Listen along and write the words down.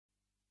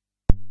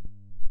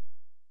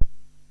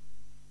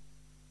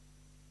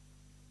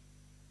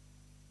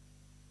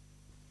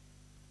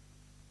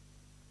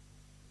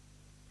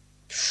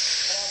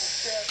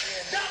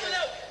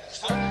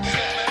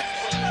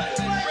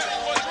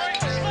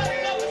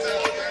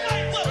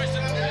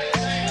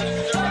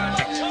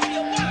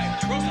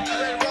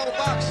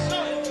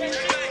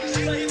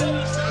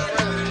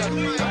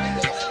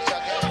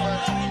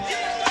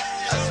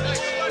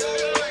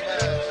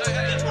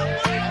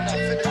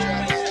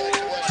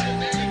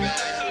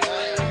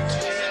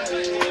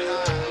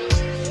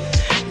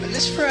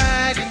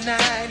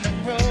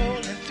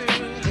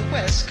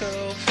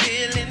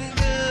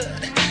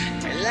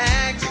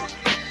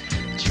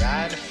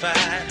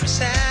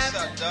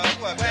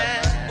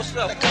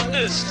What's up?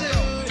 What's this?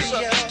 What's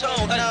up? It's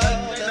Tone. Ain't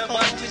nothing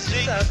but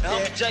G.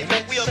 I'm J.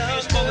 We up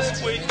here smoking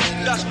some weed.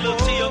 Got some little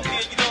tea up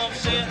here, you know what I'm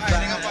saying?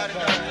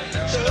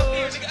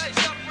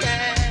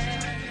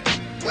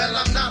 Well,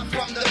 I'm not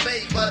from the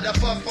Bay, but I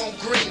puff on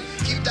green.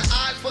 Keep the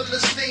eye full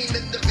of steam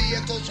in the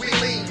vehicles we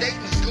lean.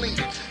 Dayton's clean.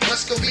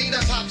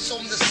 Muscovina pops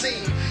on the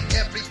scene.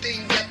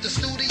 Everything at the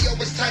studio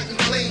is tight and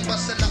clean.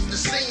 Busting up the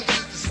seams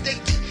is the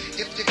sticky.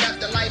 If you got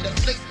the lighter,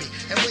 flick me.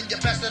 And when you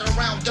pass it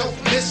around, don't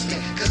miss me.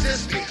 Cause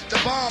this be the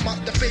bomb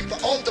up the paper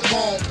on the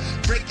bomb.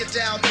 Break it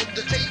down on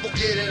the table,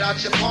 get it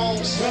out your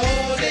palms.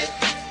 Roll it,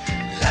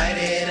 light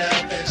it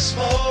up and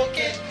smoke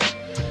it.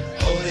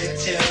 Hold it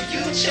till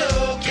you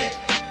choke it.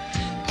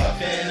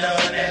 Puffin'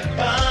 on that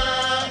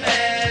bomb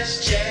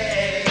ass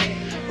J.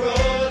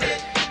 Roll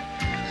it,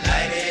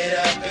 light it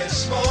up and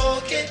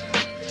smoke it.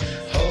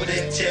 Hold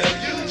it till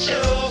you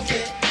choke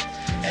it.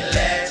 And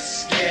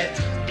let's get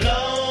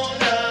blown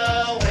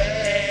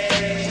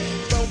away.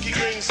 Funky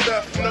green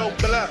stuff, no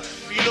bluff.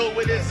 You know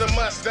it is a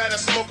must that I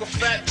smoke a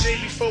fat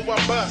J before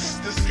I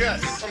bust.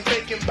 Disgust, I'm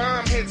taking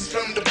bomb hits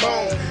from the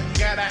bone.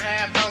 Got a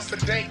half ounce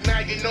of dank, now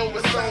you know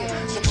it's on.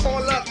 So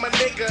call up my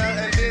nigga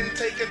and then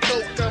take a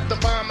toke of the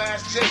bomb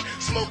ass J.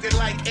 Smoke it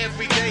like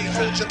every day.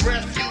 Hold your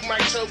breath, you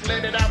might choke.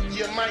 Let it out,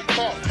 you might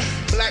cough.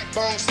 Black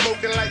bone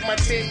smoking like my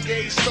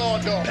 10-gauge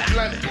sawdust.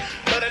 Blunted,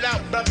 let it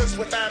out, brothers,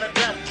 without a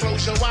doubt.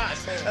 Close your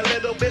eyes, a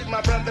little bit,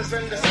 my brothers,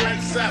 and the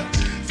lights out.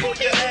 For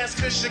your ass,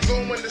 cause you're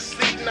going to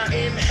sleep. Now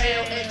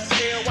inhale,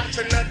 exhale, watch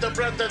another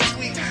brother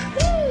tweet.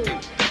 Woo!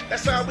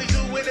 That's how we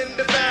do it in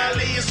the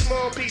valley. A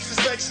small piece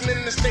of section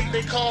in the state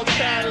they call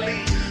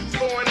Cali.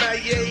 Foreign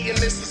IE, and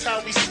this is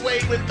how we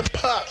sway with the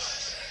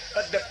puff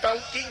of the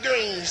funky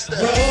green stuff.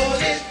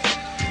 Roll it,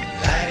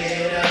 light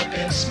it up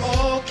and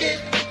smoke it.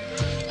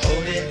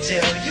 Hold it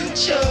till you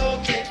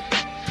choke it.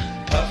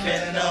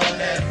 Puffin' on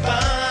that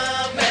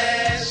bomb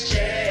ass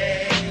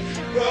J.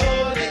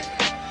 Roll it,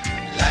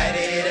 light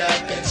it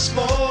up and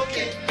smoke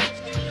it.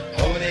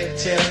 Hold it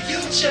till you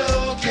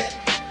choke it.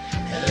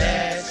 And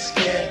let's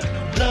get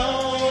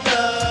blown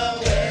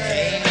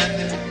away. Ain't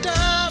nothing but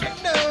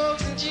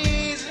dominoes and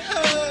G's and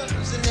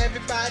hoes. And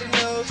everybody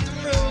knows the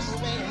rules. So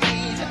when you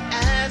need to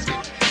ask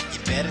it, you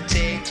better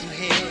take 2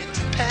 hits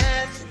and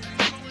pass it.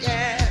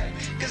 Yeah,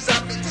 cause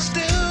I'm in the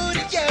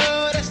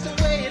studio, that's the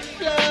way it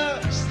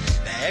flows.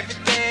 Now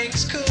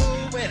everything's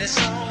cool when it's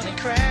on and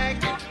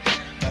cracking.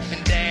 Up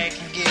and down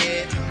can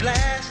get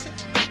blasted.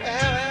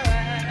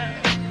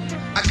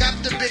 I got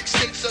the big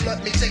six, so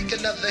let me take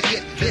another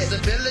hit.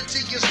 Visibility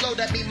is slow,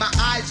 that mean my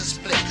eyes are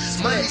split.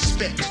 Money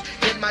spent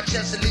in my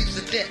chest, it leaves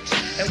a dent.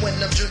 And when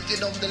I'm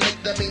drinking on the lake,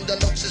 that mean the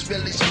notes is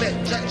really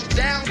spent. Touch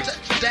down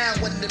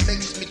when it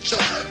makes me choke.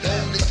 The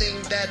only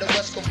thing that the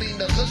West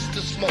Covina hooks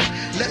to smoke.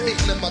 Let me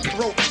clear my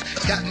throat.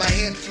 Got my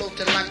head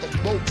floating like a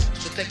boat.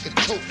 So take a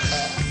toke,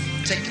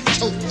 take a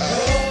toke.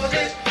 Hold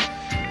it,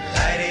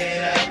 light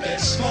it up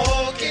and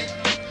smoke it.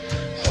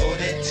 Hold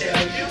it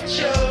till you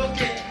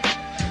choke it.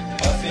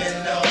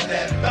 Puffin' on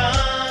that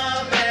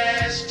bomb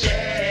ass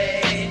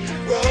J.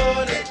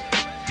 Roll it,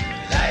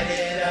 light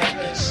it up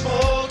and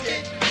smoke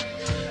it.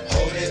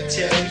 Hold it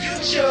till you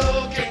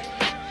choke it.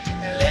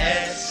 And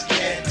let's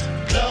get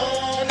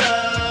blown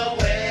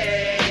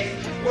away.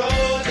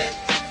 Roll it,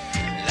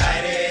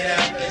 light it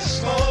up and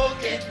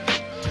smoke it.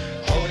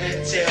 Hold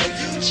it till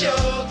you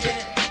choke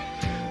it.